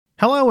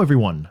Hello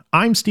everyone,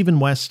 I'm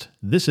Stephen West,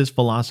 this is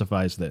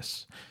Philosophize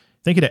This.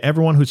 Thank you to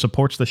everyone who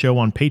supports the show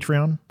on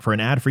Patreon. For an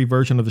ad-free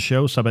version of the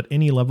show, sub at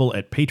any level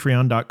at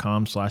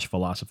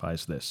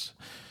patreon.com/philosophizethis.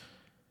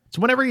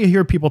 So whenever you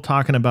hear people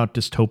talking about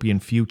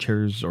dystopian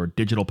futures or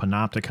digital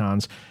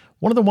panopticons,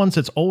 one of the ones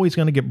that's always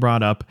going to get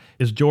brought up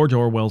is George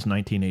Orwell's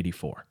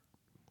 1984.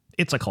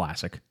 It's a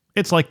classic.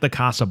 It's like the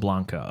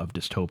Casablanca of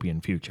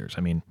dystopian futures.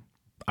 I mean,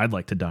 I'd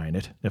like to die in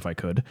it, if I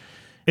could.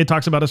 It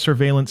talks about a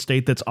surveillance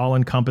state that's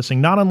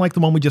all-encompassing, not unlike the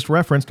one we just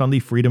referenced on the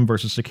freedom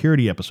versus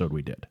security episode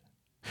we did.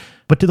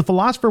 But to the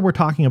philosopher we're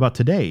talking about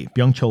today,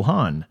 Byung Chul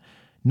Han,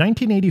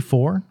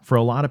 1984, for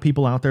a lot of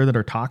people out there that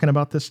are talking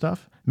about this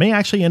stuff, may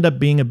actually end up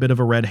being a bit of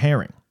a red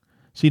herring.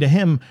 See, to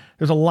him,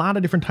 there's a lot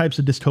of different types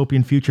of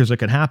dystopian futures that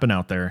could happen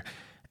out there,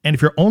 and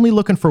if you're only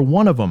looking for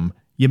one of them,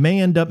 you may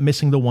end up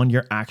missing the one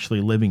you're actually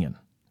living in.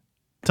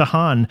 To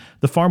Han,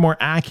 the far more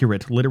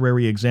accurate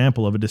literary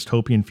example of a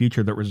dystopian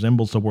future that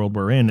resembles the world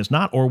we're in is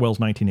not Orwell's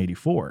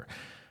 1984,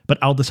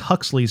 but Aldous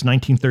Huxley's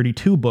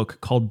 1932 book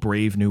called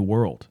Brave New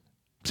World.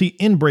 See,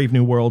 in Brave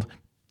New World,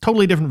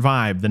 totally different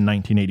vibe than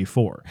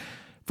 1984.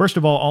 First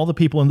of all the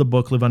people in the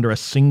book live under a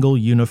single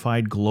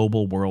unified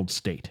global world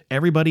state.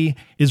 Everybody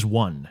is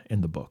one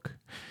in the book.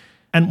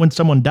 And when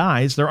someone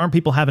dies, there aren't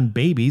people having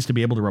babies to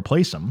be able to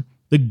replace them.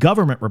 The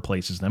government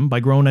replaces them by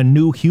growing a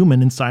new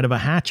human inside of a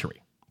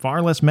hatchery.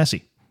 Far less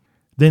messy.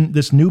 Then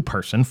this new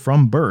person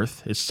from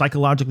birth is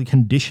psychologically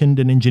conditioned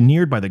and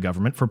engineered by the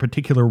government for a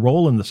particular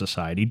role in the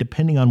society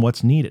depending on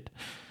what's needed.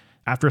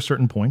 After a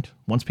certain point,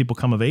 once people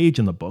come of age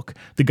in the book,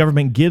 the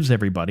government gives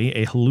everybody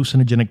a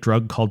hallucinogenic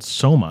drug called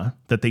soma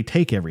that they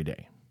take every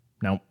day.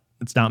 Now,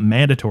 it's not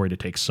mandatory to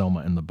take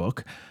soma in the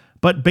book,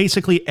 but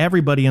basically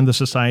everybody in the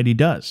society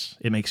does.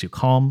 It makes you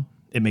calm,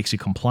 it makes you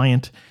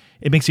compliant,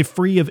 it makes you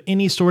free of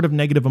any sort of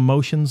negative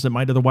emotions that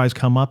might otherwise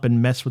come up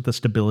and mess with the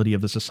stability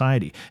of the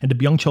society. And to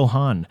Byung Chul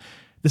Han,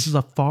 this is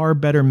a far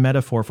better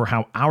metaphor for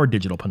how our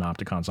digital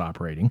panopticon's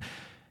operating.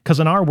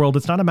 Because in our world,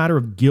 it's not a matter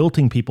of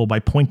guilting people by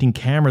pointing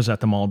cameras at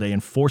them all day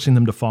and forcing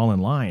them to fall in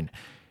line.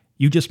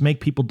 You just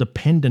make people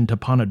dependent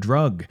upon a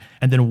drug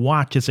and then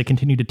watch as they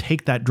continue to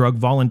take that drug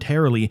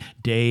voluntarily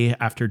day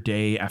after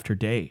day after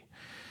day.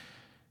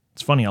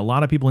 It's funny, a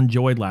lot of people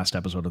enjoyed last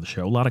episode of the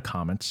show, a lot of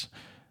comments.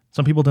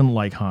 Some people didn't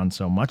like Han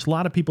so much, a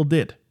lot of people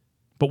did.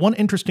 But one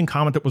interesting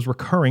comment that was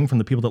recurring from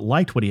the people that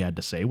liked what he had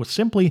to say was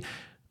simply,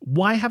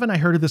 why haven't I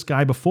heard of this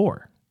guy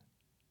before?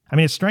 I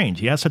mean, it's strange.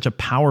 He has such a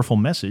powerful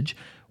message.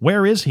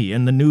 Where is he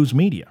in the news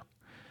media?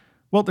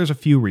 Well, there's a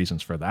few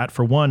reasons for that.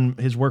 For one,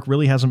 his work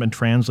really hasn't been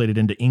translated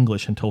into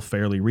English until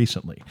fairly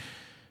recently.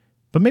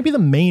 But maybe the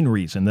main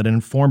reason that an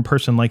informed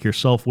person like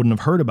yourself wouldn't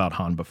have heard about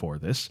Han before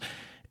this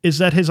is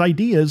that his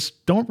ideas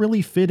don't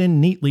really fit in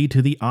neatly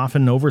to the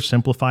often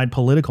oversimplified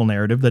political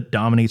narrative that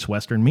dominates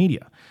Western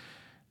media.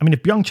 I mean,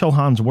 if Byung Chul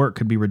Han's work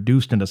could be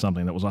reduced into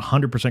something that was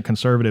 100%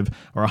 conservative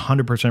or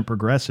 100%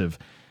 progressive,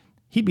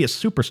 he'd be a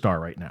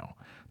superstar right now.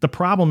 The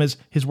problem is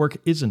his work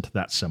isn't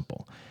that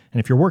simple. And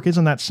if your work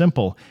isn't that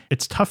simple,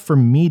 it's tough for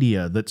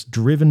media that's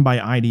driven by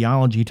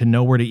ideology to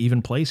know where to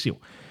even place you.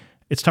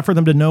 It's tough for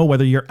them to know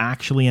whether you're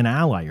actually an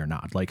ally or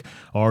not. Like,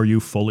 are you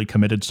fully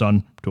committed,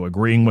 son, to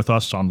agreeing with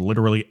us on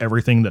literally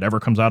everything that ever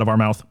comes out of our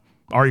mouth?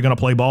 Are you going to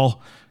play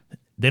ball?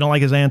 They don't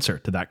like his answer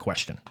to that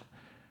question.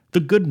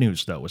 The good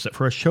news, though, is that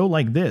for a show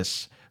like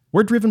this,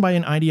 we're driven by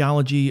an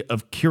ideology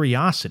of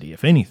curiosity,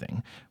 if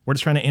anything. We're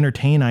just trying to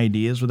entertain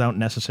ideas without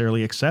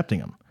necessarily accepting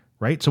them.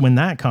 Right? So in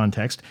that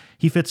context,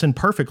 he fits in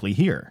perfectly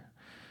here.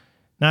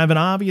 Now, I have an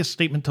obvious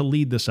statement to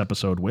lead this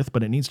episode with,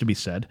 but it needs to be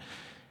said.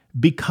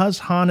 Because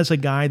Han is a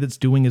guy that's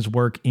doing his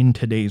work in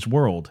today's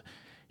world,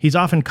 he's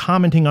often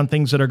commenting on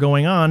things that are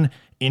going on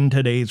in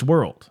today's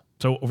world.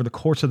 So over the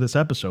course of this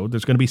episode,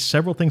 there's going to be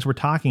several things we're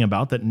talking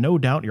about that no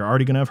doubt you're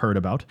already going to have heard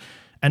about,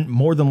 and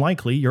more than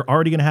likely, you're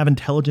already going to have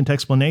intelligent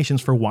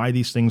explanations for why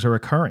these things are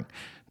occurring.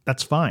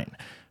 That's fine.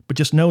 But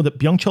just know that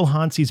Byung Chul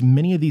Han sees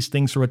many of these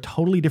things through a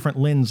totally different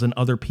lens than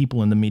other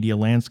people in the media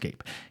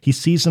landscape. He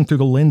sees them through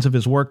the lens of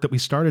his work that we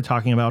started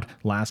talking about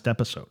last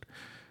episode.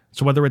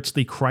 So whether it's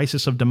the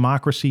crisis of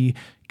democracy,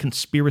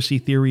 conspiracy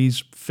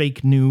theories,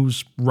 fake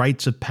news,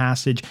 rites of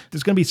passage,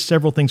 there's going to be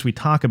several things we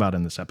talk about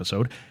in this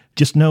episode.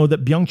 Just know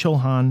that Byung Chul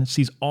Han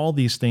sees all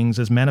these things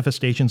as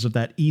manifestations of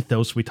that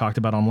ethos we talked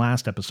about on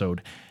last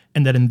episode,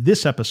 and that in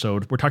this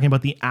episode, we're talking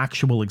about the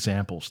actual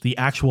examples, the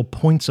actual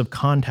points of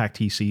contact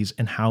he sees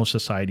and how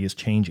society is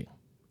changing.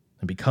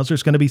 And because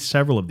there's going to be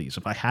several of these,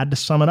 if I had to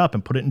sum it up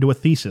and put it into a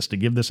thesis to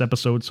give this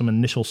episode some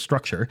initial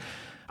structure,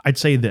 I'd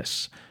say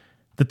this,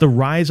 that the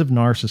rise of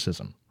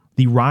narcissism,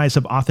 the rise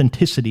of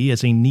authenticity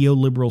as a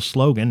neoliberal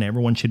slogan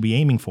everyone should be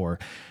aiming for,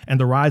 and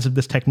the rise of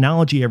this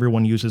technology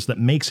everyone uses that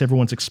makes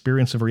everyone's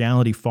experience of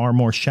reality far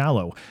more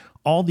shallow,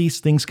 all these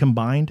things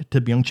combined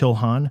to Byung Chul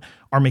Han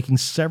are making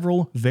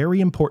several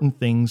very important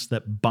things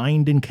that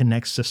bind and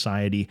connect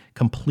society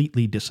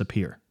completely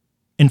disappear.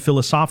 In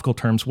philosophical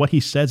terms, what he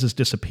says is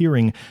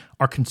disappearing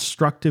are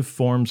constructive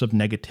forms of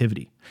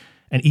negativity.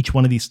 And each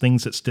one of these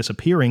things that's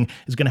disappearing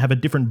is going to have a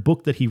different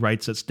book that he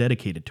writes that's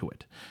dedicated to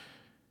it.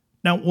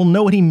 Now, we'll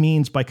know what he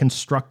means by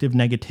constructive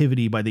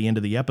negativity by the end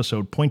of the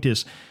episode. Point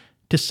is,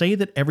 to say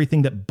that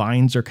everything that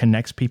binds or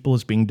connects people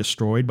is being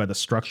destroyed by the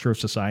structure of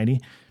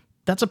society,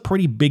 that's a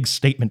pretty big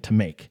statement to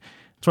make.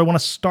 So I want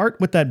to start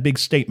with that big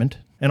statement,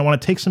 and I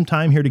want to take some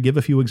time here to give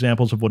a few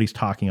examples of what he's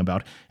talking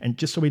about. And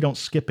just so we don't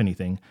skip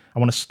anything, I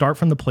want to start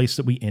from the place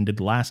that we ended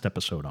last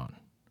episode on.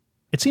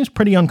 It seems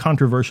pretty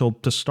uncontroversial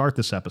to start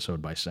this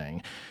episode by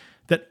saying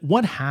that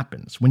what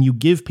happens when you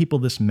give people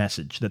this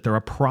message that they're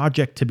a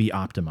project to be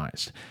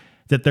optimized,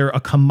 that they're a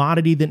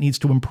commodity that needs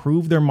to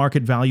improve their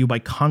market value by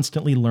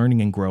constantly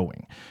learning and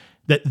growing,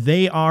 that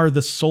they are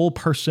the sole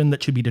person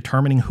that should be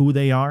determining who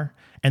they are,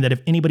 and that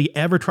if anybody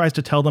ever tries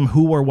to tell them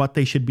who or what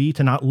they should be,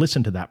 to not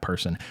listen to that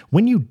person.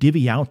 When you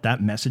divvy out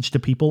that message to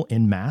people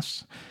en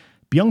masse,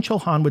 Byung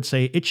Chul Han would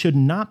say it should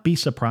not be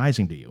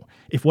surprising to you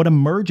if what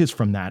emerges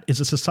from that is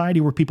a society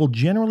where people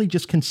generally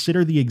just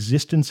consider the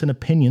existence and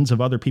opinions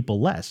of other people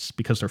less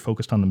because they're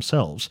focused on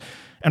themselves,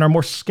 and are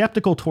more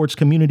skeptical towards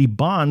community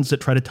bonds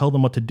that try to tell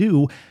them what to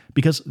do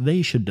because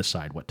they should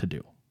decide what to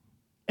do.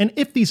 And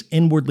if these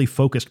inwardly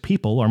focused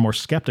people are more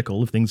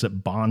skeptical of things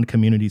that bond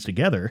communities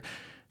together,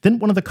 then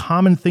one of the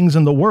common things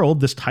in the world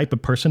this type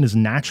of person is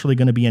naturally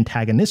going to be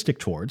antagonistic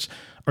towards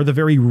are the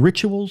very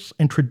rituals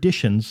and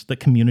traditions that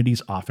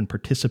communities often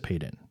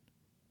participate in.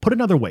 Put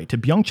another way, to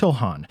Byung Chul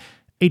Han,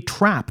 a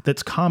trap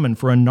that's common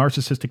for a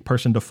narcissistic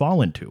person to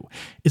fall into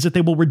is that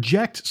they will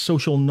reject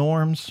social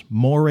norms,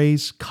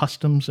 mores,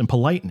 customs, and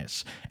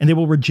politeness, and they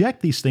will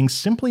reject these things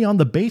simply on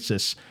the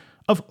basis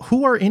of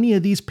who are any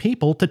of these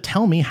people to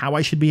tell me how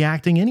I should be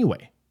acting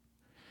anyway.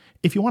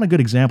 If you want a good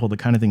example of the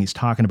kind of thing he's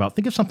talking about,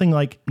 think of something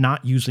like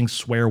not using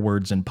swear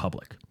words in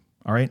public,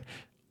 all right?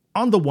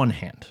 On the one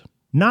hand,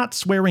 not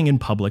swearing in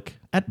public,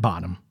 at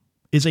bottom,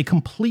 is a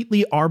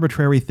completely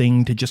arbitrary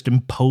thing to just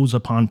impose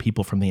upon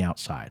people from the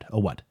outside. Oh,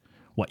 what?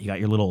 What, you got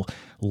your little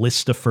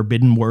list of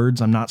forbidden words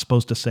I'm not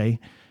supposed to say?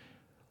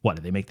 What,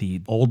 do they make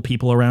the old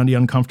people around you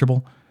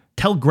uncomfortable?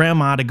 Tell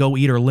grandma to go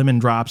eat her lemon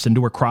drops and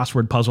do her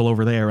crossword puzzle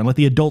over there and let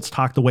the adults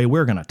talk the way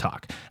we're going to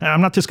talk.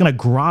 I'm not just going to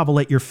grovel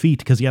at your feet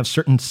because you have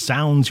certain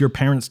sounds your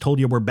parents told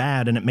you were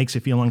bad and it makes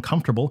you feel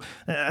uncomfortable.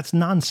 That's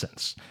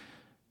nonsense.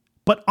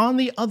 But on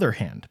the other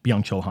hand,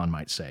 Byung Chul Han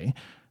might say,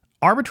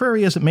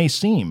 arbitrary as it may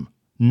seem,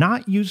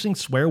 not using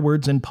swear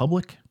words in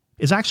public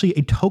is actually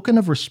a token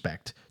of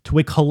respect to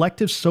a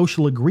collective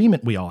social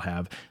agreement we all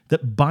have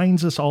that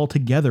binds us all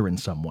together in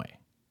some way.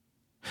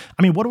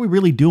 I mean, what are we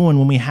really doing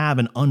when we have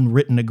an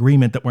unwritten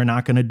agreement that we're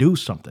not going to do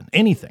something,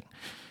 anything?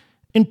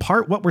 In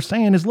part, what we're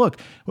saying is, look,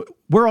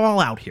 we're all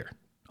out here,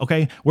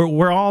 okay?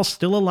 We're all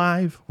still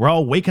alive. We're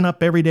all waking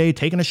up every day,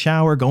 taking a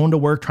shower, going to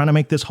work, trying to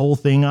make this whole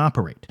thing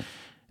operate.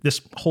 This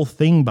whole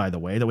thing, by the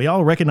way, that we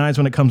all recognize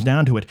when it comes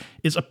down to it,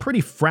 is a pretty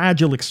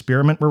fragile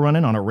experiment we're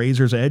running on a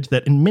razor's edge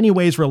that in many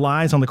ways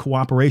relies on the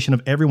cooperation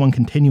of everyone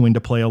continuing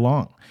to play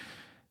along.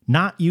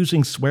 Not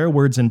using swear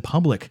words in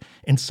public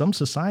in some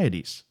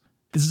societies,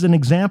 this is an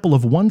example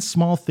of one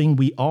small thing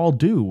we all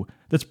do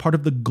that's part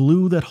of the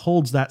glue that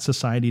holds that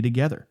society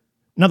together.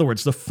 In other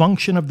words, the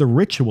function of the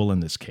ritual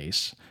in this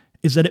case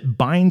is that it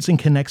binds and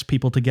connects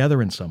people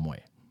together in some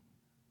way.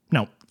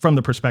 Now, from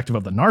the perspective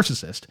of the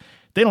narcissist,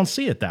 they don't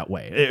see it that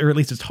way, or at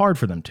least it's hard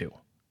for them to.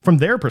 From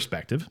their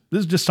perspective, this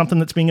is just something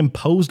that's being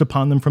imposed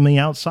upon them from the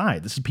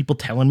outside. This is people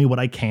telling me what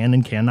I can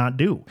and cannot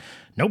do.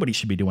 Nobody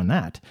should be doing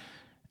that.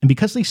 And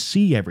because they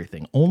see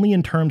everything only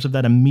in terms of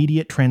that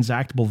immediate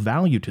transactable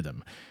value to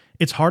them,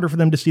 it's harder for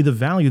them to see the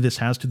value this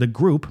has to the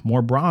group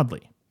more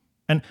broadly.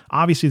 And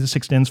obviously this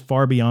extends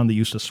far beyond the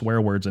use of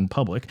swear words in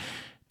public.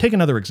 Take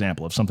another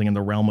example of something in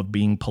the realm of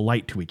being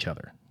polite to each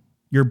other.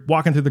 You're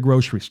walking through the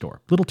grocery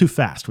store, a little too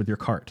fast with your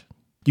cart.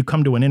 You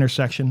come to an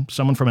intersection,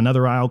 someone from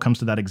another aisle comes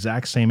to that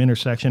exact same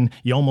intersection,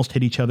 you almost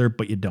hit each other,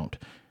 but you don't.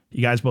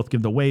 You guys both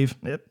give the wave,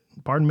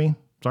 pardon me,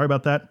 sorry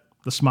about that,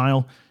 the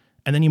smile,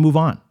 and then you move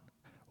on.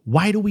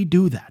 Why do we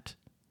do that?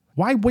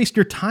 Why waste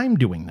your time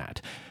doing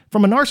that?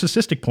 From a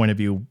narcissistic point of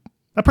view,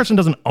 that person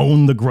doesn't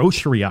own the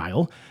grocery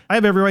aisle. I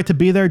have every right to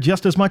be there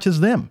just as much as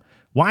them.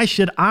 Why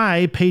should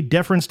I pay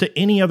deference to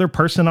any other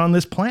person on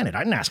this planet? I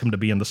didn't ask them to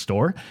be in the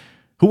store.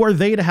 Who are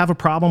they to have a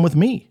problem with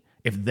me?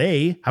 If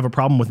they have a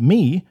problem with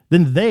me,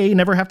 then they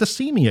never have to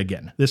see me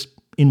again. This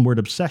inward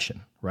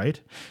obsession, right?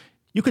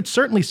 You could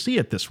certainly see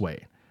it this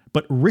way.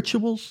 But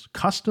rituals,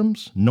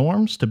 customs,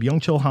 norms, to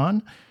Byung Chul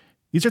Han,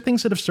 these are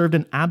things that have served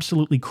an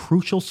absolutely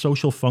crucial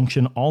social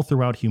function all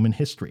throughout human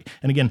history.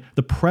 And again,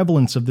 the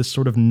prevalence of this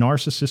sort of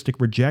narcissistic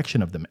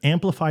rejection of them,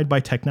 amplified by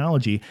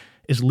technology,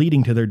 is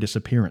leading to their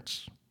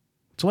disappearance.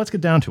 So let's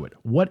get down to it.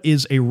 What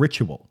is a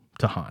ritual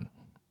to Han?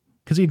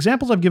 Because the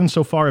examples I've given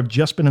so far have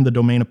just been in the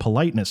domain of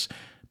politeness,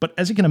 but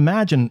as you can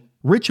imagine,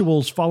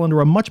 rituals fall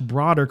under a much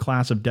broader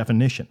class of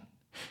definition.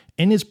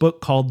 In his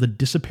book called The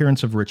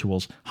Disappearance of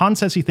Rituals, Han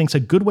says he thinks a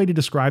good way to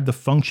describe the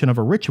function of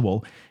a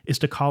ritual is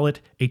to call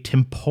it a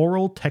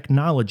temporal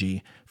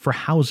technology for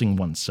housing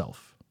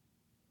oneself.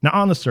 Now,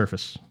 on the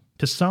surface,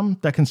 to some,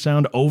 that can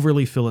sound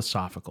overly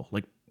philosophical,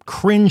 like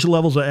cringe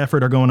levels of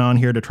effort are going on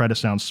here to try to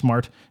sound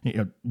smart,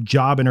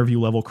 job interview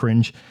level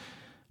cringe.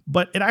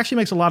 But it actually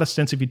makes a lot of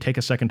sense if you take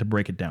a second to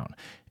break it down.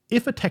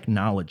 If a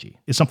technology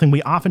is something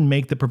we often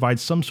make that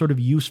provides some sort of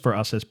use for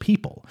us as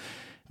people,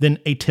 then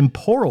a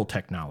temporal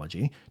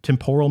technology,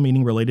 temporal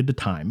meaning related to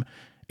time,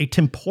 a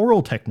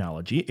temporal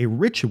technology, a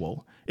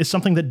ritual, is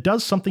something that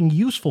does something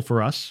useful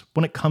for us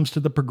when it comes to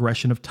the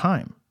progression of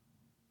time.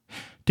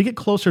 To get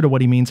closer to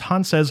what he means,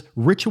 Han says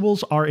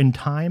rituals are in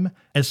time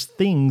as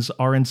things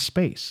are in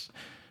space.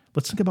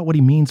 Let's think about what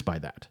he means by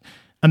that.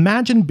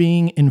 Imagine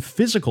being in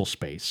physical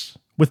space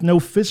with no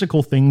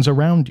physical things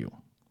around you.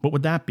 What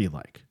would that be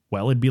like?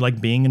 Well, it'd be like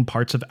being in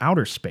parts of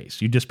outer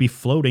space. You'd just be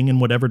floating in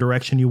whatever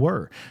direction you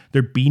were.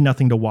 There'd be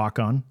nothing to walk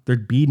on.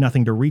 There'd be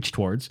nothing to reach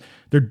towards.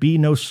 There'd be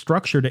no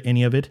structure to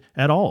any of it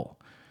at all.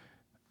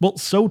 Well,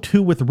 so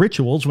too with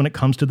rituals when it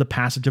comes to the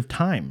passage of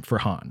time for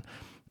Han.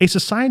 A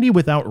society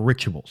without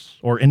rituals,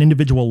 or an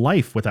individual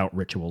life without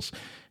rituals,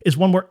 is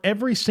one where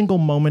every single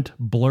moment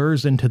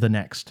blurs into the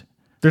next.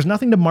 There's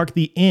nothing to mark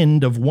the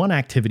end of one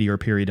activity or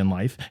period in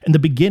life and the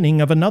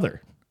beginning of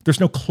another. There's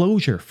no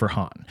closure for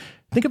Han.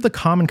 Think of the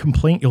common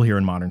complaint you'll hear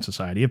in modern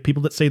society of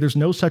people that say there's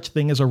no such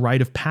thing as a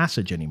rite of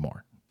passage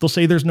anymore. They'll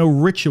say there's no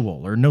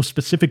ritual or no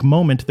specific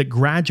moment that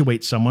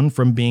graduates someone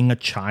from being a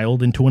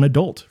child into an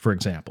adult, for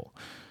example.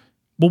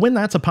 Well, when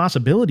that's a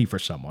possibility for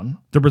someone,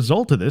 the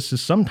result of this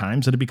is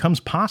sometimes that it becomes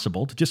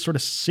possible to just sort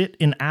of sit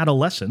in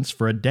adolescence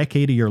for a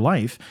decade of your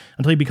life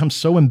until you become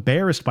so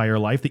embarrassed by your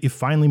life that you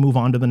finally move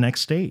on to the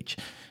next stage.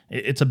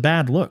 It's a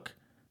bad look.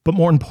 But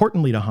more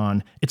importantly to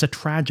Han, it's a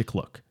tragic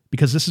look,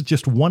 because this is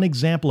just one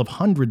example of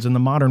hundreds in the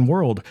modern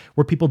world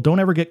where people don't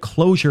ever get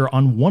closure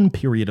on one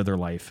period of their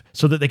life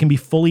so that they can be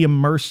fully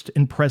immersed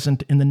and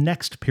present in the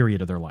next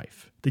period of their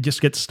life. They just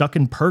get stuck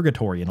in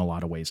purgatory in a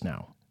lot of ways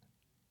now.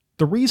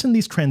 The reason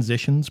these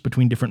transitions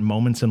between different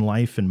moments in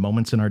life and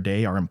moments in our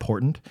day are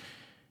important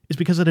is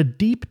because at a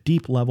deep,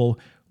 deep level,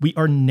 we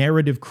are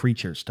narrative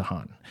creatures to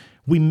Han.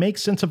 We make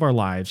sense of our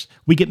lives.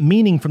 We get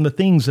meaning from the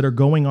things that are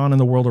going on in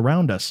the world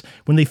around us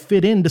when they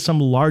fit into some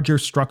larger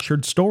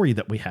structured story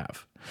that we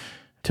have.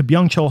 To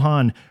Byung Chul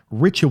Han,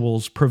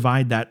 rituals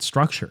provide that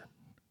structure.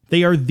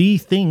 They are the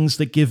things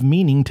that give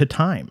meaning to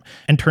time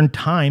and turn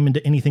time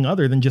into anything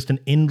other than just an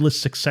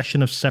endless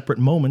succession of separate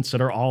moments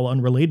that are all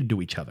unrelated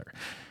to each other.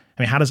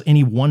 I mean, how does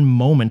any one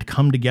moment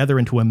come together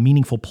into a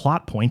meaningful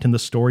plot point in the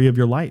story of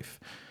your life?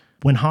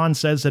 When Han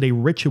says that a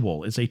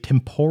ritual is a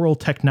temporal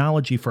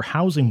technology for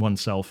housing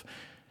oneself,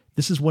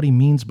 this is what he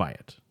means by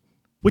it.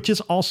 Which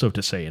is also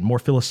to say, in more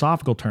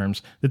philosophical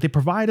terms, that they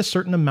provide a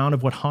certain amount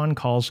of what Han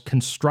calls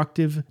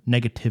constructive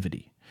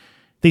negativity.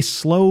 They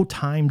slow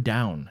time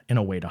down in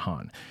a way to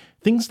Han.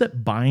 Things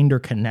that bind or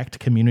connect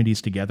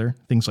communities together,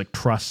 things like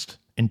trust,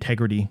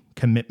 integrity,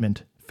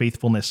 commitment,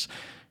 faithfulness,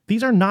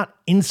 these are not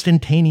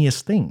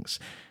instantaneous things.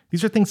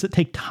 These are things that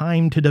take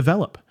time to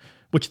develop,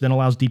 which then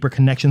allows deeper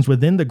connections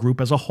within the group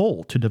as a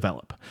whole to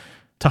develop.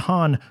 To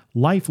Han,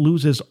 life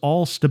loses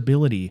all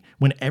stability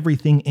when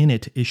everything in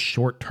it is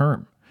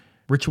short-term.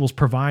 Rituals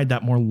provide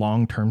that more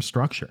long-term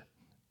structure.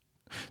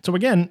 So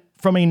again,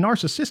 from a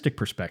narcissistic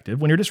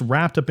perspective, when you're just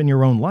wrapped up in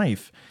your own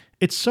life,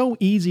 it's so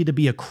easy to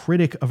be a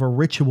critic of a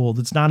ritual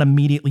that's not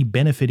immediately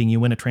benefiting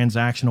you in a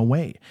transactional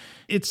way.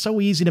 It's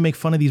so easy to make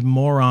fun of these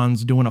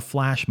morons doing a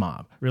flash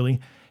mob. Really?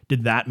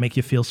 Did that make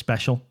you feel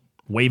special?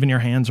 Waving your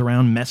hands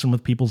around, messing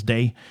with people's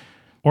day?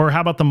 Or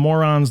how about the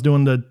morons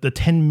doing the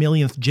 10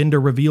 millionth gender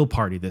reveal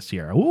party this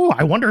year? Ooh,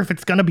 I wonder if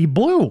it's going to be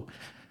blue.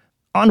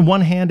 On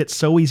one hand, it's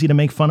so easy to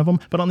make fun of them,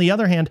 but on the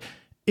other hand,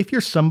 if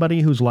you're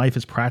somebody whose life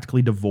is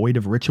practically devoid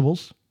of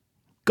rituals,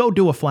 go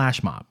do a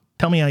flash mob.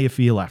 Tell me how you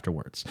feel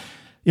afterwards.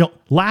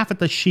 Laugh at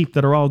the sheep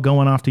that are all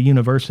going off to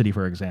university,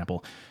 for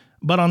example.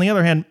 But on the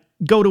other hand,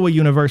 go to a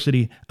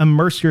university,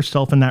 immerse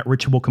yourself in that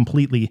ritual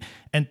completely,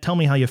 and tell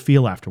me how you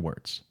feel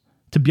afterwards.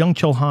 To Byung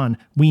Chul Han,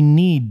 we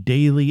need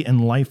daily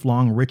and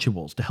lifelong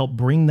rituals to help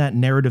bring that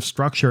narrative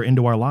structure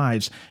into our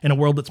lives in a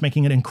world that's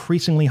making it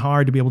increasingly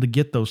hard to be able to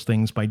get those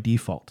things by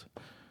default.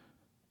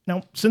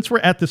 Now, since we're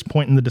at this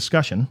point in the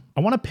discussion,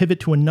 I want to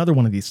pivot to another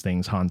one of these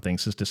things Han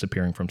thinks is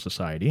disappearing from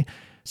society,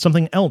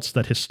 something else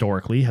that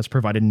historically has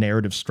provided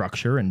narrative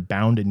structure and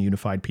bound and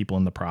unified people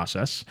in the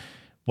process.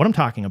 What I'm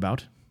talking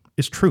about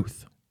is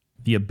truth.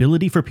 The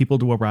ability for people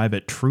to arrive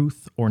at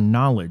truth or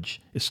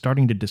knowledge is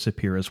starting to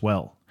disappear as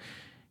well.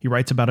 He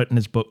writes about it in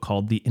his book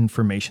called The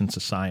Information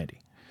Society.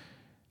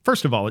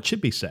 First of all, it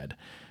should be said,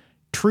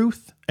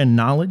 truth and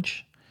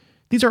knowledge,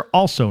 these are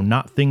also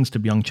not things to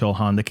Byung Chul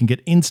Han that can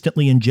get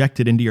instantly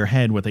injected into your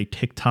head with a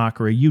TikTok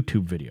or a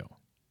YouTube video.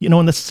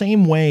 In the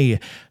same way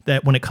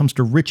that when it comes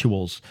to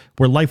rituals,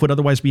 where life would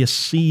otherwise be a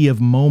sea of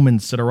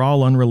moments that are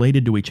all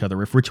unrelated to each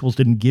other if rituals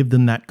didn't give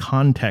them that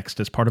context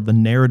as part of the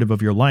narrative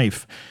of your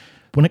life,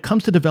 when it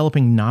comes to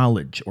developing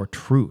knowledge or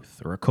truth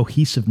or a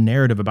cohesive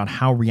narrative about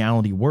how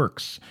reality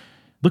works,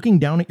 looking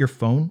down at your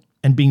phone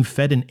and being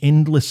fed an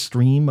endless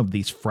stream of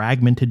these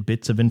fragmented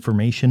bits of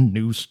information,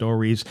 news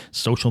stories,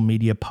 social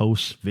media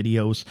posts,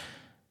 videos,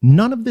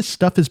 none of this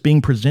stuff is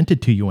being presented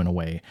to you in a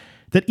way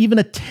that even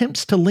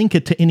attempts to link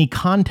it to any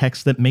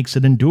context that makes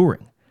it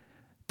enduring.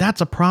 That's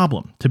a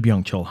problem to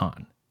Byung Chul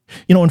Han.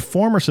 In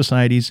former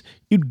societies,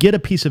 you'd get a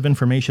piece of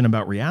information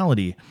about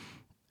reality,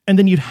 and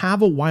then you'd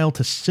have a while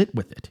to sit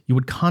with it. You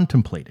would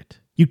contemplate it.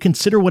 You'd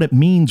consider what it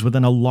means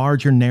within a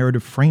larger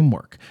narrative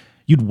framework.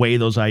 You'd weigh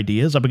those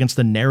ideas up against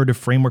the narrative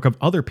framework of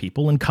other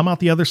people and come out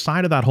the other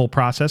side of that whole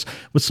process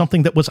with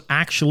something that was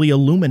actually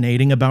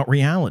illuminating about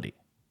reality.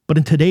 But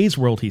in today's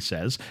world, he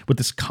says, with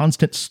this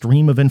constant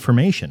stream of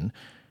information,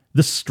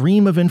 the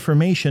stream of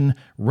information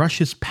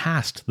rushes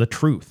past the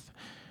truth.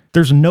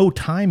 There's no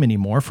time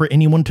anymore for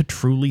anyone to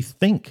truly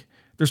think.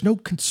 There's no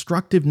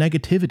constructive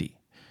negativity.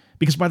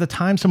 Because by the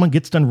time someone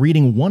gets done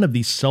reading one of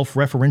these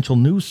self-referential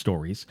news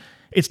stories,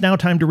 it's now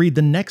time to read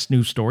the next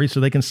news story so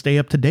they can stay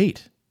up to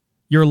date.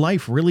 Your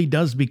life really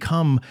does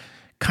become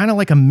kind of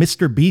like a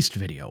Mr. Beast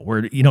video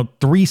where,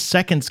 3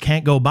 seconds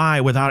can't go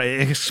by without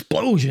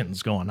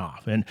explosions going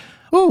off. And,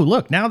 oh,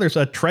 look, now there's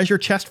a treasure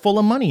chest full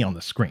of money on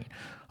the screen.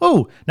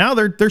 Oh, now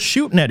they're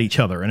shooting at each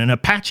other in an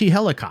Apache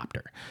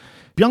helicopter.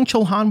 Byung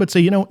Chul Han would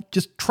say,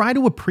 just try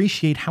to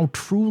appreciate how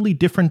truly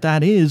different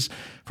that is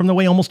from the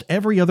way almost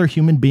every other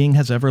human being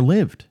has ever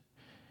lived.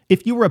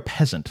 If you were a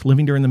peasant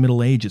living during the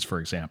Middle Ages, for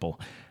example,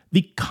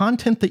 the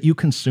content that you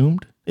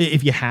consumed,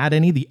 if you had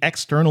any, the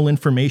external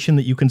information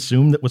that you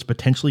consumed that was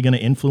potentially going to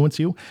influence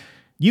you,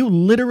 you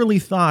literally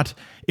thought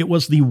it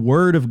was the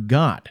word of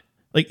God.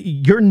 Like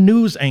your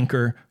news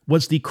anchor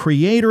was the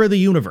creator of the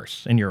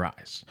universe in your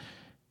eyes.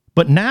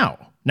 But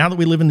now that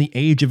we live in the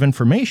age of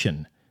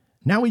information,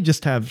 now we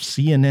just have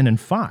CNN and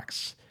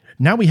Fox.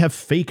 Now we have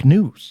fake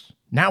news.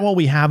 Now all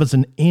we have is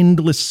an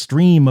endless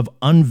stream of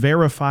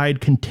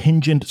unverified,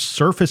 contingent,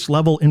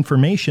 surface-level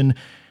information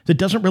that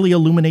doesn't really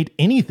illuminate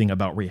anything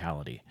about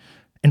reality.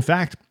 In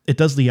fact, it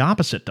does the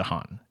opposite to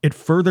Han. It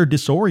further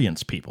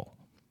disorients people.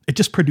 It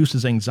just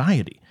produces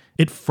anxiety.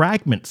 It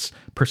fragments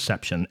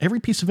perception. Every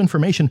piece of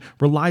information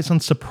relies on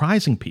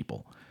surprising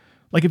people.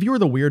 Like if you were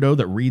the weirdo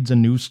that reads a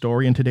news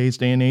story in today's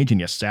day and age and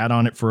you sat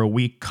on it for a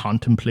week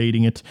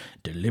contemplating it,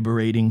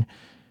 deliberating,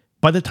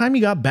 by the time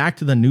you got back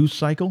to the news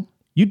cycle,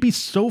 you'd be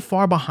so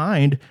far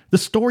behind, the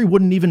story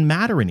wouldn't even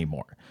matter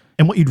anymore.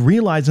 And what you'd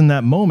realize in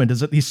that moment is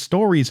that these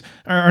stories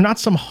are not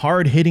some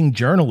hard-hitting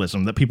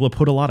journalism that people have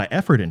put a lot of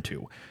effort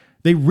into.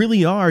 They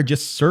really are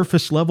just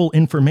surface-level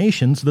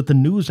information so that the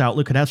news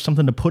outlet could have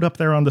something to put up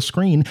there on the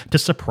screen to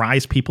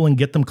surprise people and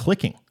get them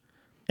clicking.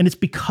 And it's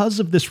because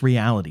of this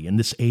reality in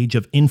this age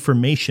of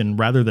information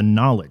rather than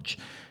knowledge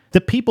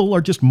that people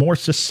are just more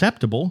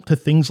susceptible to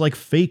things like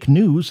fake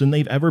news than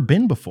they've ever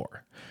been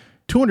before.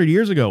 200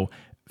 years ago,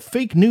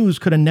 fake news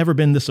could have never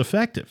been this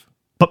effective.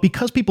 But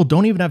because people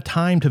don't even have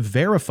time to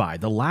verify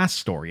the last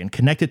story and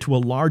connect it to a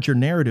larger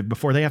narrative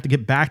before they have to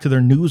get back to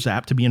their news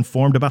app to be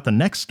informed about the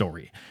next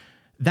story,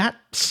 that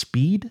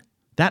speed,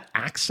 that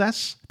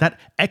access, that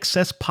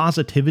excess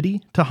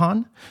positivity to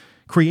Han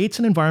creates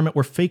an environment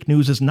where fake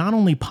news is not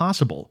only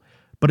possible,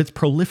 but it's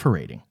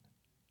proliferating.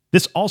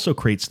 This also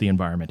creates the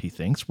environment, he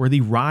thinks, where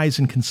the rise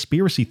in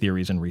conspiracy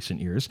theories in recent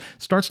years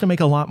starts to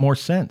make a lot more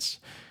sense.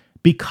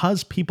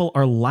 Because people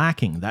are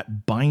lacking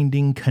that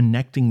binding,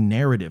 connecting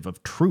narrative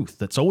of truth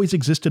that's always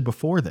existed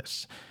before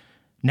this.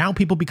 Now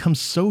people become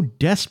so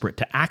desperate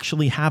to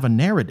actually have a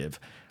narrative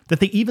that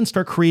they even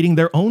start creating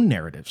their own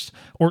narratives,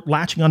 or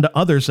latching onto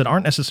others that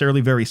aren't necessarily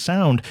very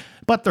sound,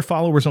 but their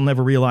followers will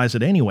never realize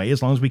it anyway,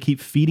 as long as we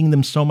keep feeding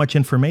them so much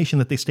information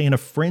that they stay in a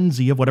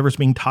frenzy of whatever's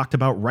being talked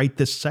about right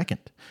this second.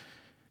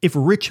 If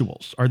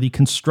rituals are the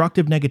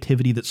constructive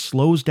negativity that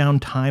slows down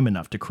time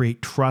enough to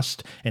create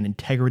trust and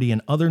integrity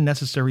and other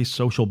necessary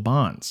social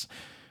bonds,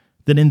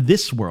 then in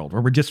this world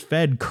where we're just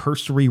fed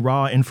cursory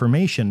raw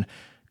information,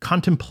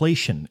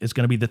 contemplation is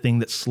going to be the thing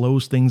that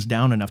slows things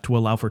down enough to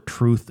allow for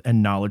truth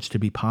and knowledge to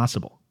be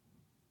possible.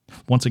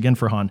 Once again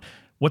for Han,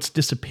 what's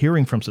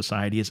disappearing from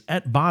society is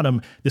at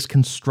bottom this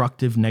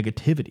constructive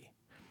negativity.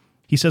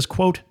 He says,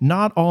 quote,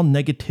 "Not all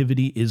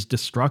negativity is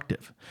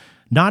destructive.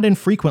 Not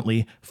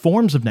infrequently,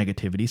 forms of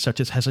negativity such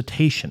as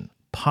hesitation,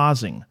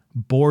 pausing,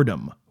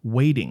 boredom,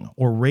 waiting,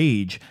 or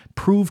rage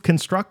prove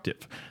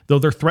constructive, though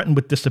they're threatened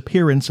with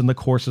disappearance in the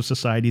course of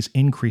society's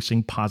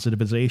increasing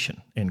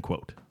positivization," end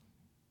quote.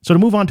 So to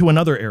move on to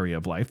another area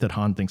of life that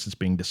Han thinks is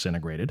being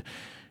disintegrated,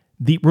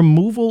 the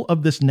removal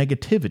of this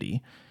negativity,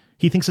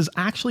 he thinks has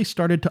actually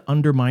started to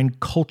undermine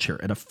culture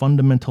at a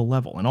fundamental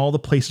level and all the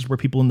places where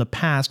people in the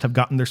past have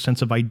gotten their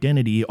sense of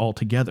identity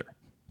altogether.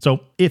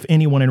 So if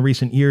anyone in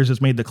recent years has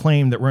made the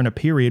claim that we're in a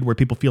period where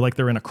people feel like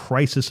they're in a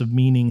crisis of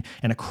meaning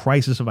and a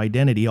crisis of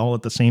identity all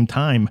at the same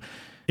time,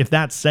 if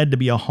that's said to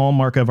be a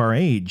hallmark of our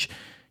age,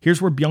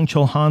 here's where Byung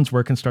Chul Han's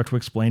work can start to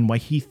explain why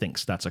he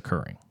thinks that's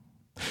occurring.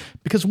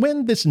 Because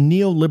when this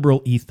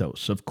neoliberal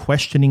ethos of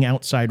questioning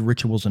outside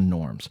rituals and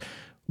norms,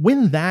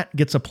 when that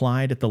gets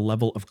applied at the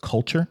level of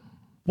culture,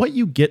 what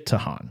you get to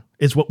Han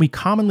is what we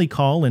commonly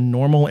call in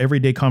normal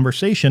everyday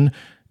conversation,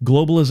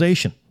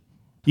 globalization.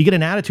 You get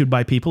an attitude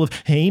by people of,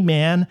 hey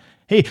man,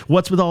 hey,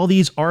 what's with all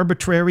these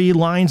arbitrary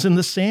lines in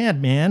the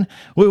sand, man?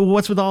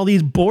 What's with all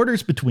these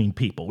borders between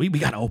people? We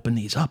got to open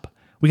these up.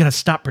 We got to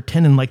stop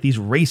pretending like these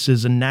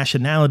races and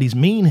nationalities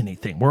mean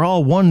anything. We're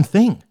all one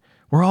thing.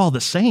 We're all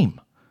the same.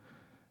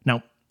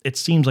 Now, It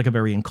seems like a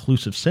very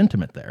inclusive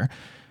sentiment there.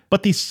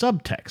 But the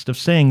subtext of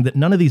saying that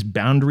none of these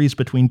boundaries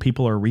between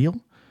people are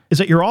real is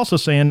that you're also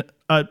saying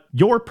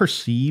your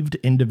perceived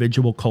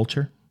individual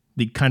culture,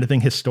 the kind of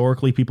thing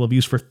historically people have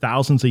used for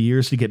thousands of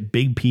years to get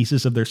big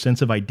pieces of their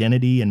sense of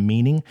identity and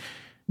meaning,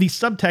 the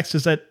subtext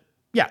is that,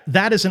 yeah,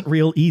 that isn't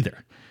real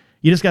either.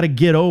 You just got to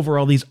get over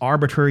all these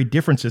arbitrary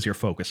differences you're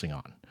focusing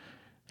on.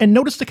 And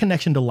notice the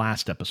connection to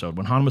last episode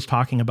when Han was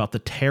talking about the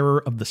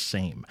terror of the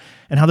same,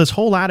 and how this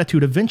whole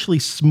attitude eventually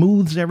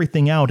smooths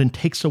everything out and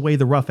takes away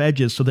the rough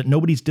edges so that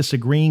nobody's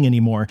disagreeing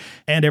anymore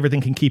and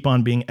everything can keep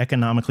on being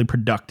economically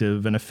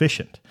productive and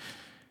efficient.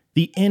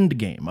 The end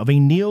game of a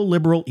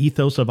neoliberal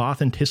ethos of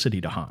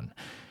authenticity to Han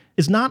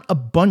is not a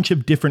bunch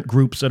of different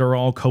groups that are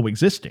all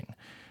coexisting,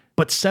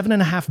 but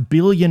 7.5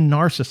 billion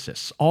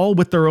narcissists, all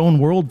with their own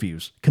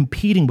worldviews,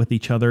 competing with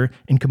each other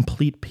in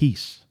complete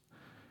peace.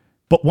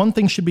 But one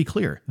thing should be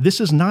clear. This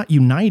is not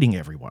uniting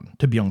everyone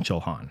to Byung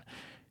Chul Han.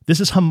 This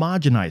is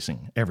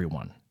homogenizing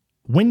everyone.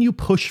 When you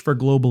push for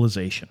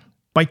globalization,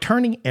 by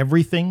turning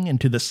everything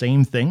into the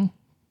same thing,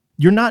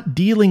 you're not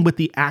dealing with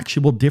the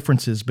actual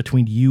differences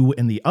between you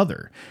and the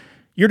other.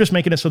 You're just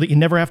making it so that you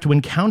never have to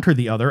encounter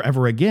the other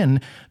ever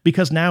again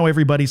because now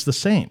everybody's the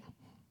same.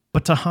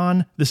 But to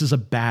Han, this is a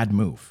bad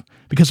move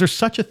because there's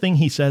such a thing,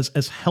 he says,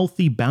 as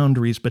healthy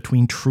boundaries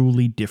between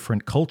truly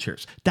different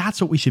cultures.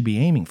 That's what we should be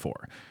aiming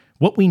for.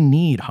 What we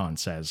need, Han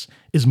says,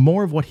 is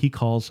more of what he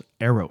calls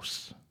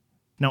eros.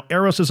 Now,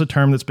 eros is a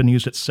term that's been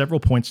used at several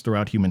points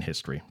throughout human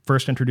history.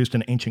 First introduced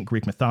in ancient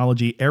Greek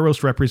mythology,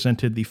 eros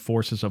represented the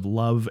forces of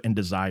love and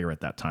desire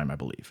at that time, I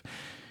believe.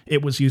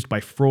 It was used by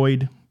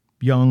Freud,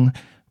 Jung.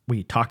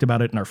 We talked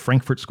about it in our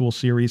Frankfurt School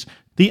series.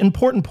 The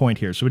important point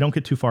here, so we don't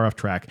get too far off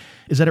track,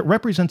 is that it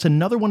represents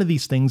another one of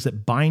these things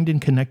that bind and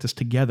connect us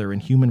together in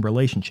human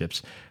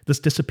relationships that's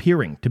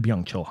disappearing to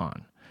Byung Chul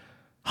Han.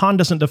 Han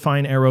doesn't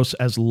define eros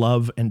as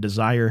love and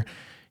desire.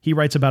 He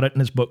writes about it in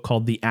his book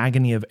called The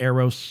Agony of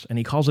Eros, and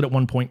he calls it at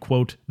one point,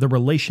 quote, the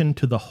relation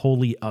to the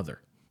holy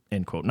other,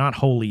 end quote. Not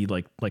holy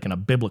like in a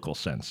biblical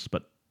sense,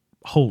 but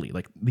holy,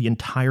 like the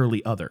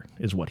entirely other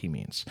is what he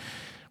means.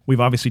 We've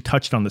obviously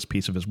touched on this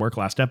piece of his work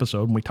last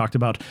episode when we talked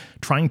about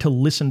trying to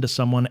listen to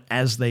someone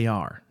as they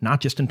are, not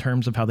just in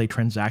terms of how they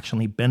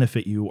transactionally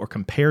benefit you or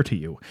compare to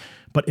you,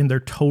 but in their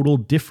total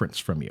difference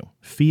from you,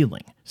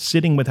 feeling,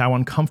 sitting with how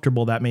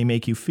uncomfortable that may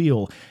make you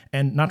feel,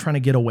 and not trying to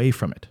get away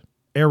from it.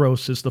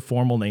 Eros is the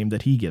formal name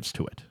that he gives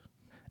to it.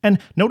 And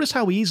notice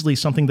how easily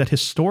something that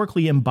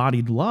historically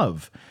embodied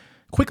love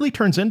quickly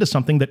turns into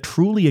something that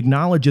truly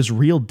acknowledges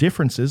real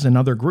differences in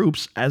other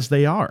groups as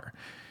they are.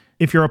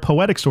 If you're a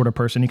poetic sort of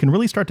person, you can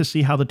really start to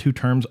see how the two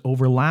terms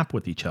overlap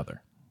with each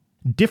other.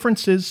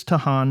 Differences to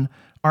Han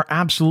are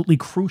absolutely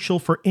crucial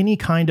for any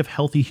kind of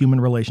healthy human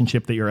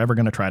relationship that you're ever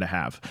going to try to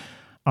have.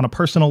 On a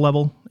personal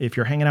level, if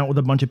you're hanging out with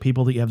a bunch of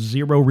people that you have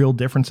zero real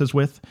differences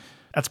with,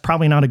 that's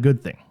probably not a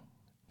good thing.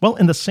 Well,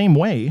 in the same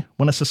way,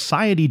 when a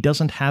society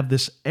doesn't have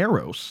this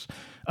eros,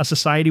 a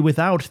society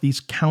without these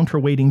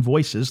counterweighting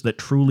voices that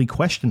truly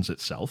questions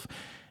itself,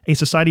 a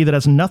society that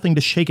has nothing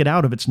to shake it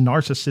out of its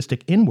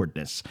narcissistic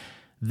inwardness,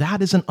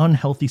 that is an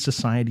unhealthy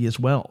society as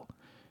well.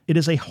 It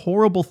is a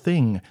horrible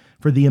thing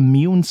for the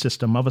immune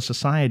system of a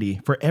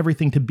society for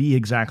everything to be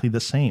exactly the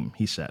same,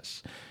 he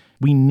says.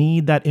 We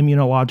need that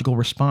immunological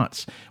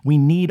response. We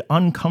need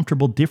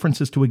uncomfortable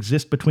differences to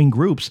exist between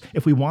groups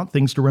if we want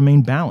things to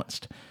remain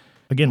balanced.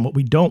 Again, what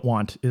we don't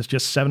want is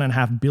just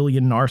 7.5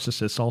 billion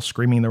narcissists all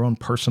screaming their own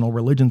personal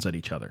religions at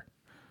each other.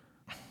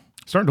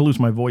 Starting to lose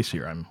my voice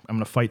here. I'm going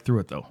to fight through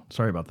it, though.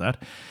 Sorry about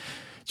that.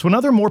 So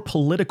another more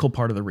political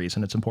part of the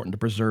reason it's important to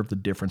preserve the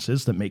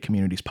differences that make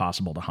communities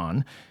possible to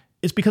Han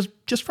is because,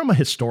 just from a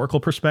historical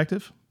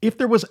perspective, if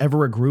there was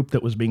ever a group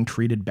that was being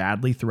treated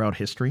badly throughout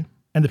history,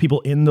 and the people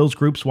in those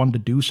groups wanted to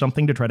do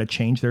something to try to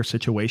change their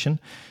situation,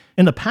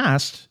 in the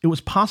past, it was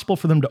possible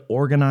for them to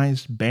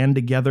organize, band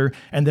together,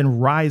 and then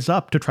rise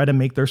up to try to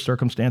make their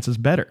circumstances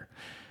better.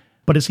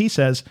 But as he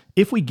says,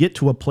 if we get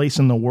to a place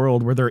in the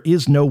world where there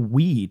is no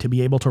we to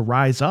be able to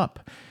rise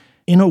up,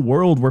 in a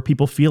world where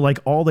people feel like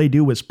all they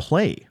do is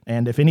play,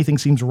 and if anything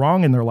seems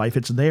wrong in their life,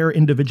 it's their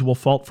individual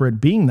fault for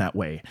it being that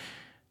way,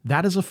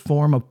 that is a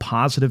form of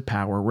positive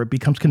power where it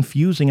becomes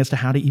confusing as to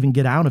how to even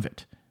get out of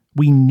it.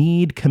 We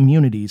need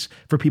communities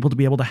for people to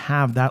be able to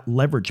have that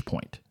leverage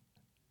point.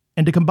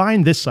 And to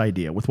combine this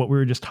idea with what we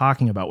were just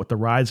talking about with the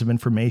rise of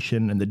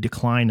information and the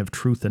decline of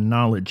truth and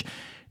knowledge,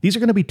 these are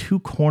going to be two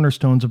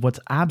cornerstones of what's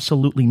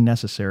absolutely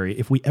necessary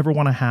if we ever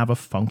want to have a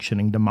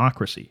functioning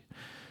democracy.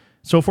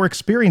 So if we're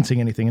experiencing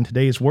anything in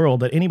today's world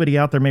that anybody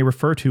out there may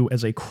refer to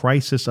as a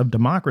crisis of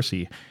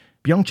democracy,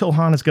 Byung Chul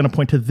Han is going to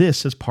point to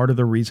this as part of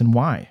the reason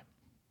why.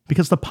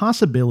 Because the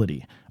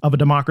possibility of a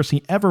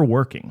democracy ever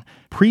working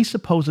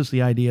presupposes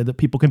the idea that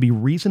people can be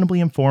reasonably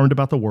informed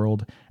about the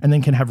world and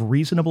then can have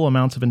reasonable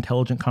amounts of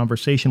intelligent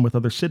conversation with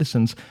other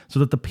citizens so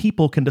that the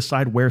people can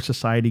decide where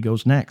society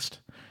goes next.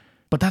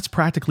 But that's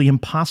practically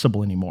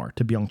impossible anymore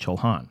to Byung Chul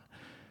Han.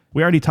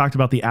 We already talked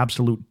about the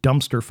absolute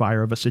dumpster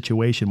fire of a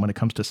situation when it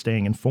comes to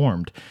staying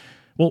informed.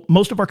 Well,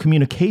 most of our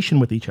communication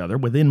with each other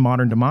within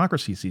modern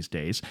democracies these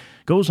days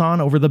goes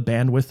on over the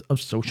bandwidth of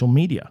social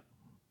media.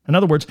 In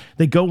other words,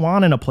 they go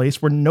on in a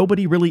place where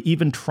nobody really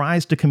even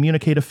tries to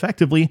communicate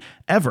effectively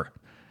ever.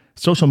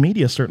 Social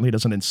media certainly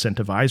doesn't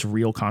incentivize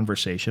real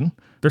conversation.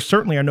 There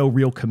certainly are no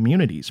real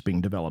communities being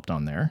developed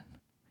on there.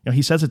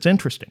 He says it's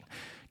interesting.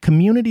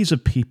 Communities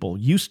of people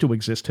used to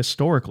exist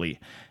historically,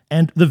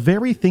 and the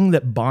very thing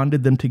that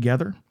bonded them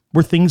together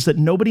were things that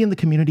nobody in the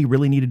community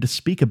really needed to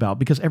speak about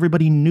because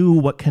everybody knew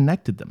what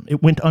connected them.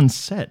 It went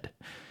unsaid.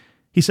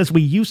 He says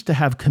we used to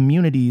have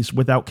communities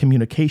without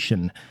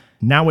communication.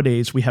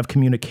 Nowadays, we have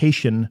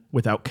communication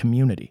without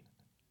community.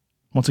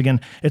 Once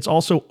again, it's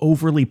also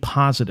overly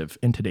positive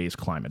in today's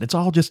climate. It's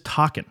all just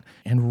talking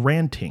and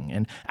ranting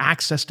and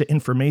access to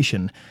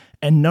information,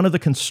 and none of the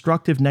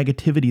constructive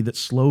negativity that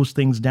slows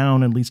things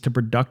down and leads to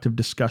productive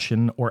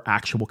discussion or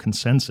actual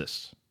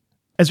consensus.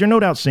 As you're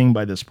no doubt seeing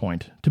by this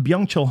point, to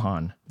Byung Chul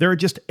Han, there are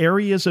just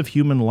areas of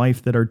human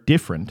life that are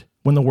different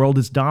when the world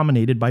is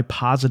dominated by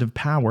positive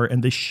power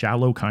and this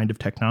shallow kind of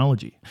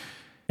technology.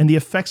 And the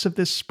effects of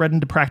this spread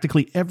into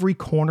practically every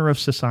corner of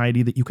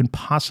society that you can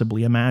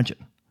possibly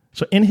imagine.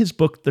 So in his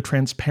book, The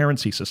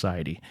Transparency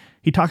Society,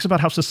 he talks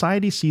about how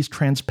society sees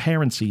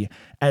transparency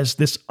as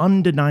this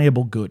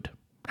undeniable good,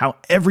 how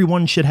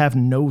everyone should have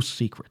no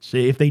secrets.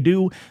 If they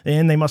do,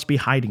 then they must be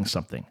hiding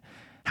something.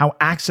 How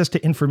access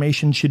to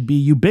information should be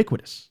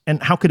ubiquitous.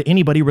 And how could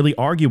anybody really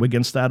argue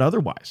against that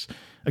otherwise?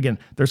 Again,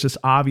 there's this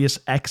obvious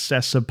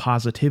excess of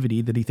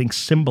positivity that he thinks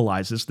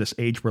symbolizes this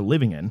age we're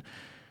living in.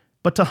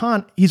 But to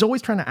Han, he's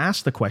always trying to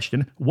ask the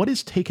question, what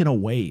is taken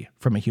away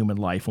from a human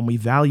life when we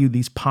value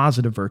these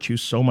positive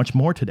virtues so much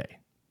more today?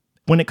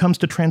 When it comes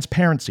to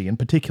transparency in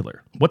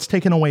particular, what's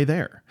taken away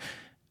there?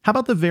 How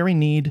about the very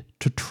need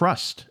to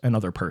trust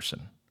another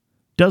person?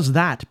 Does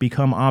that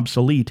become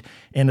obsolete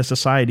in a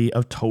society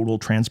of total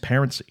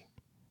transparency?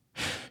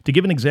 To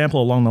give an example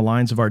along the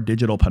lines of our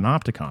digital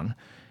panopticon,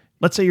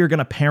 let's say you're going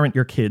to parent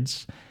your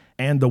kids,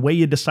 and the way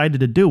you decided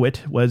to do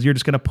it was you're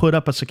just going to put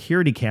up a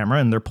security camera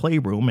in their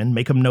playroom and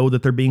make them know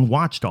that they're being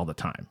watched all the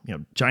time.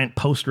 Giant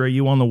poster of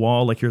you on the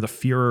wall like you're the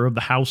Führer of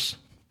the house.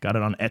 Got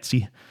it on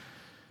Etsy.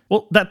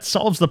 Well, that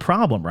solves the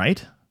problem,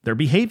 right? They're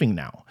behaving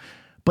now.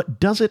 But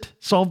does it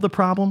solve the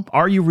problem?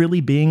 Are you really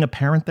being a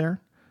parent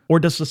there? Or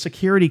does the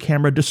security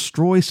camera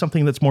destroy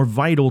something that's more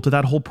vital to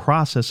that whole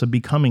process of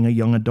becoming a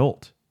young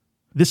adult?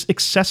 This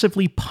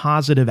excessively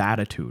positive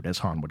attitude, as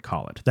Han would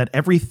call it, that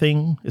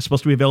everything is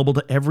supposed to be available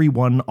to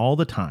everyone all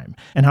the time,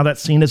 and how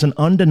that's seen as an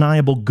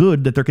undeniable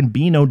good that there can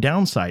be no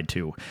downside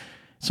to.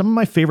 Some of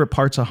my favorite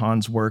parts of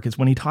Han's work is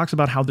when he talks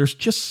about how there's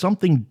just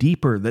something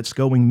deeper that's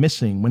going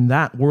missing when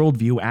that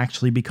worldview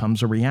actually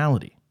becomes a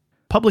reality.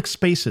 Public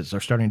spaces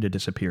are starting to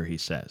disappear, he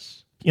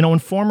says. In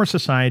former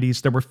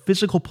societies, there were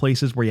physical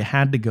places where you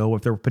had to go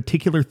if there were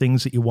particular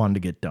things that you wanted to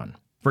get done.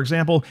 For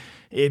example,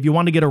 if you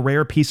wanted to get a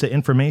rare piece of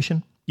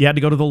information, you had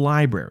to go to the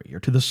library or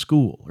to the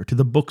school or to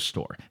the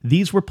bookstore.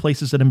 These were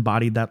places that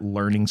embodied that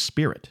learning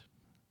spirit.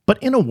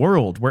 But in a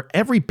world where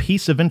every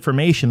piece of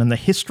information in the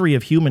history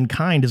of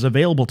humankind is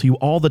available to you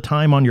all the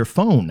time on your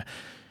phone,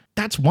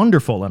 that's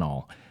wonderful and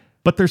all.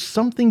 But there's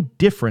something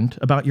different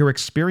about your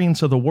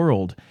experience of the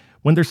world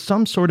when there's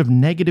some sort of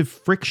negative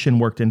friction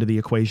worked into the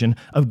equation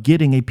of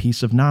getting a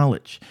piece of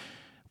knowledge.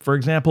 For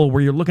example,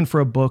 where you're looking for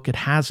a book, it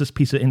has this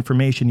piece of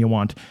information you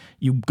want.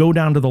 You go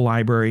down to the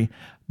library,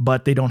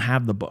 but they don't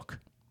have the book.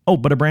 Oh,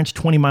 but a branch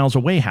 20 miles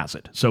away has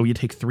it. So you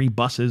take 3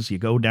 buses, you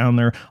go down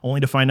there, only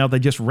to find out they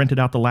just rented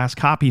out the last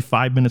copy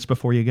 5 minutes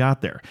before you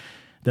got there.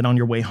 Then on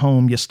your way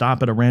home, you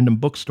stop at a random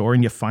bookstore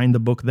and you find the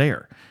book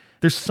there.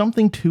 There's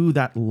something to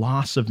that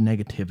loss of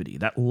negativity,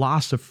 that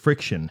loss of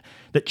friction,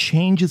 that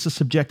changes the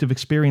subjective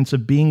experience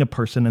of being a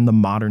person in the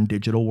modern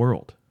digital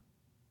world.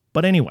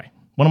 But anyway,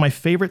 one of my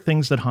favorite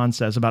things that Han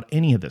says about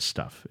any of this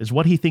stuff is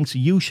what he thinks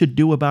you should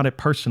do about it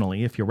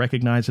personally if you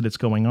recognize that it's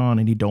going on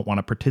and you don't want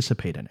to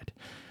participate in it.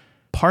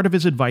 Part of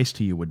his advice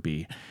to you would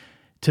be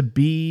to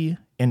be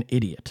an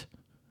idiot.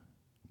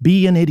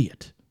 Be an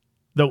idiot.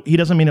 Though he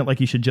doesn't mean it like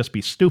you should just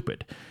be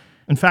stupid.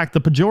 In fact,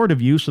 the pejorative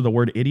use of the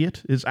word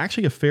idiot is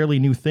actually a fairly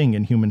new thing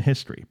in human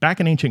history. Back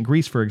in ancient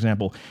Greece, for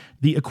example,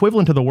 the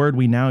equivalent of the word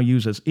we now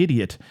use as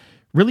idiot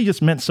really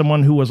just meant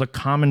someone who was a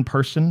common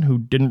person who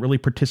didn't really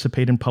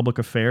participate in public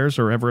affairs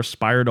or ever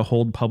aspire to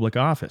hold public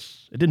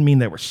office. It didn't mean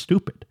they were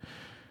stupid.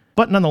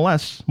 But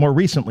nonetheless, more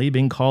recently,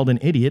 being called an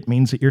idiot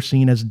means that you're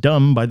seen as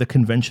dumb by the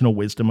conventional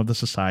wisdom of the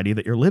society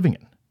that you're living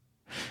in.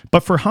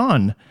 But for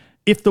Han,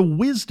 if the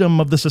wisdom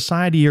of the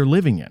society you're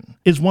living in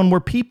is one where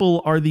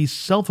people are these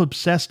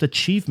self-obsessed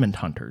achievement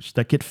hunters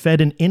that get fed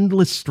an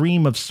endless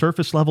stream of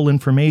surface-level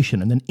information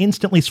and then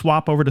instantly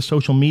swap over to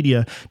social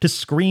media to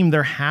scream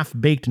their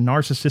half-baked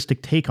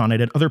narcissistic take on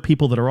it at other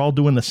people that are all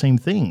doing the same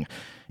thing,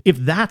 if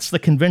that's the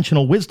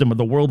conventional wisdom of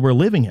the world we're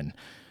living in,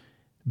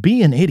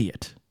 be an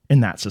idiot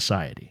in that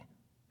society.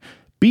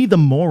 Be the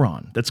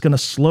moron that's going to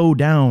slow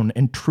down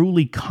and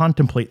truly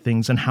contemplate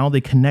things and how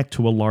they connect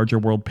to a larger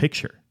world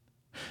picture.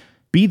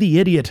 Be the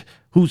idiot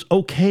who's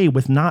okay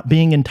with not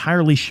being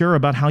entirely sure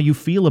about how you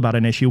feel about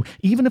an issue,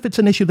 even if it's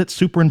an issue that's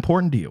super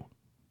important to you.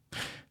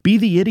 Be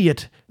the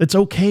idiot that's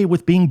okay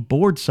with being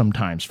bored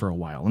sometimes for a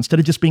while, instead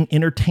of just being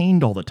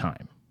entertained all the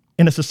time.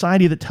 In a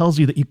society that tells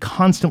you that you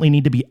constantly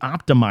need to be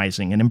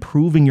optimizing and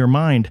improving your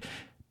mind,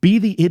 be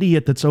the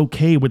idiot that's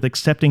okay with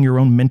accepting your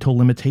own mental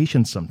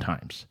limitations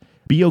sometimes.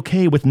 Be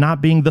okay with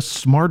not being the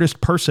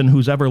smartest person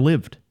who's ever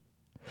lived.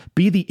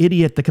 Be the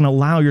idiot that can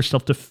allow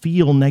yourself to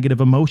feel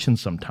negative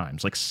emotions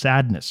sometimes, like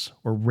sadness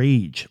or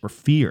rage or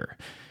fear,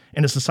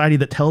 in a society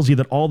that tells you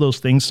that all those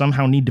things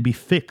somehow need to be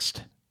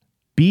fixed.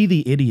 Be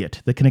the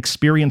idiot that can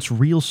experience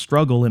real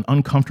struggle and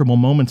uncomfortable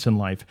moments in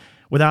life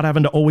without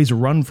having to always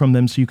run from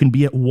them so you can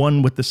be at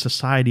one with the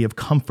society of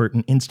comfort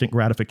and instant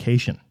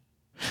gratification.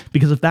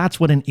 Because if that's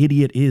what an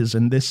idiot is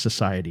in this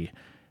society,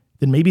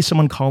 then maybe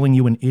someone calling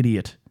you an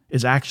idiot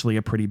is actually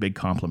a pretty big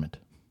compliment.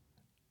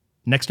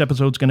 Next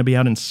episode's going to be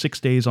out in 6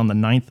 days on the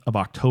 9th of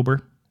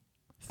October.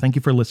 Thank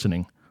you for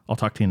listening. I'll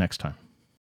talk to you next time.